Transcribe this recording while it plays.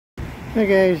Hi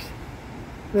guys,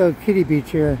 little kiddie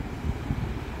beach here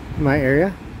in my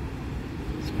area.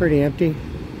 It's pretty empty.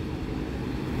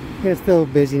 It's still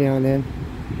busy now and then.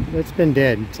 It's been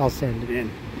dead, so I'll send it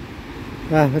in.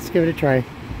 Let's give it a try.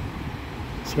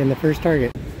 Seeing the first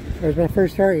target. There's my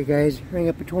first target, guys. Rang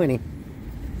up a 20.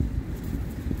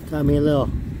 Got me a little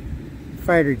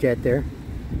fighter jet there.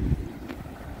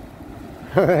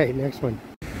 Alright, next one.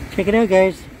 Check it out,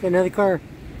 guys. Got another car.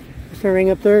 It's gonna ring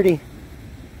up 30.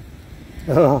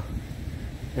 Oh,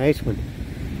 nice one.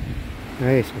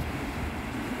 Nice one.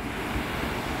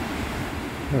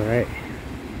 Alright.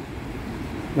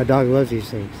 My dog loves these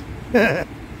things. To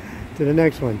the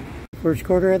next one. First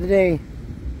quarter of the day.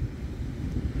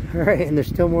 Alright, and there's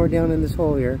still more down in this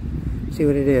hole here. See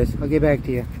what it is. I'll get back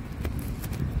to you.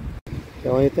 The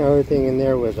only other thing in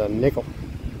there was a nickel.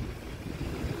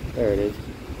 There it is.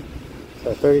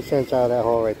 So 30 cents out of that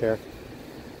hole right there.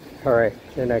 Alright,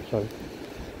 the next one.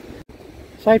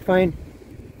 Sight find.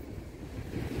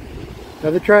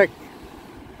 Another truck.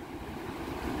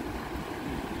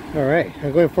 Alright,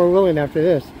 I'm going four-wheeling after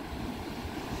this.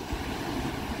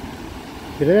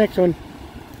 To the next one.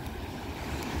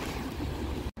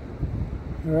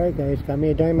 Alright guys, got me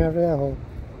a dime after that hole.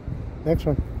 Next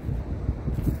one.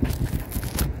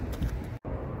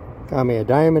 Got me a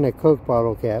dime and a Coke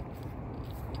bottle cap.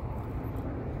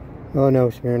 Oh no,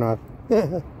 Smirnoff.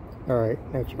 Alright,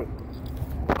 next one.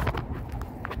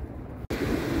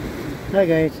 Hi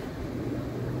guys.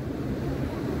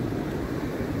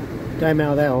 Dime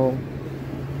out of that hole.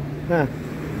 Huh.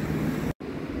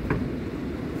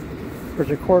 There's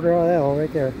a quarter out of that hole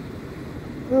right there. A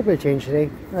little bit of change today.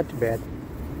 Not too bad.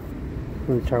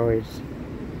 It's always.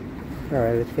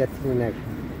 Alright, let's get to the next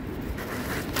one.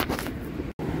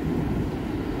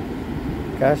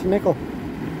 Got us a nickel.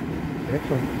 Next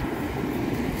one.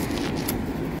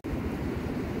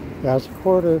 Got us a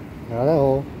quarter out of that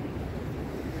hole.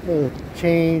 A little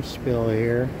change spill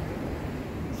here.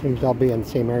 Seems I'll be in the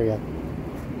same area.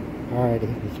 Alrighty,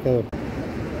 let's go.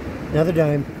 Another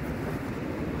dime.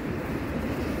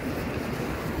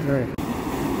 Alright.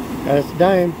 Got us a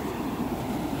dime.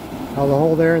 Out of the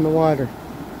hole there in the water.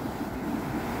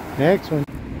 Next one.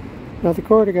 Another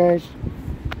quarter, guys.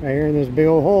 Right here in this big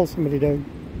old hole somebody dug.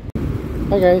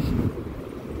 Hi guys.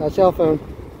 Got a cell phone.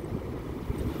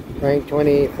 Rank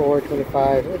 24,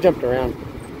 25. It jumped around.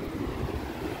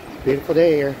 Beautiful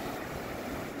day here.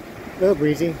 A little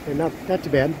breezy, but not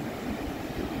too bad.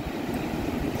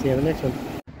 See you on the next one.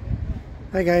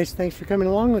 Hi guys, thanks for coming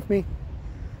along with me.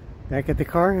 Back at the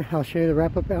car, I'll show you the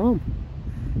wrap up at home.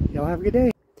 Y'all have a good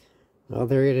day. Well,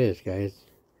 there it is, guys.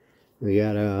 We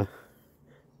got a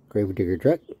grave digger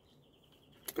truck,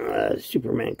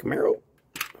 Superman Camaro,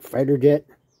 fighter jet,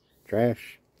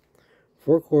 trash,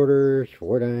 4 quarters,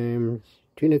 4 dimes,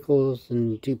 2 nickels,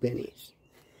 and 2 pennies.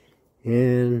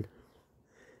 And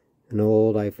an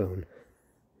old iPhone.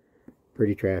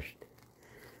 Pretty trashed.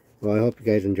 Well, I hope you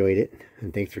guys enjoyed it,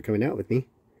 and thanks for coming out with me.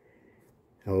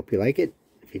 I hope you like it.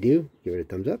 If you do, give it a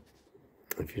thumbs up.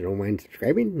 If you don't mind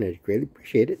subscribing, I'd greatly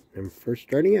appreciate it. I'm first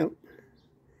starting out.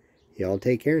 Y'all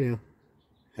take care now.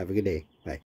 Have a good day. Bye.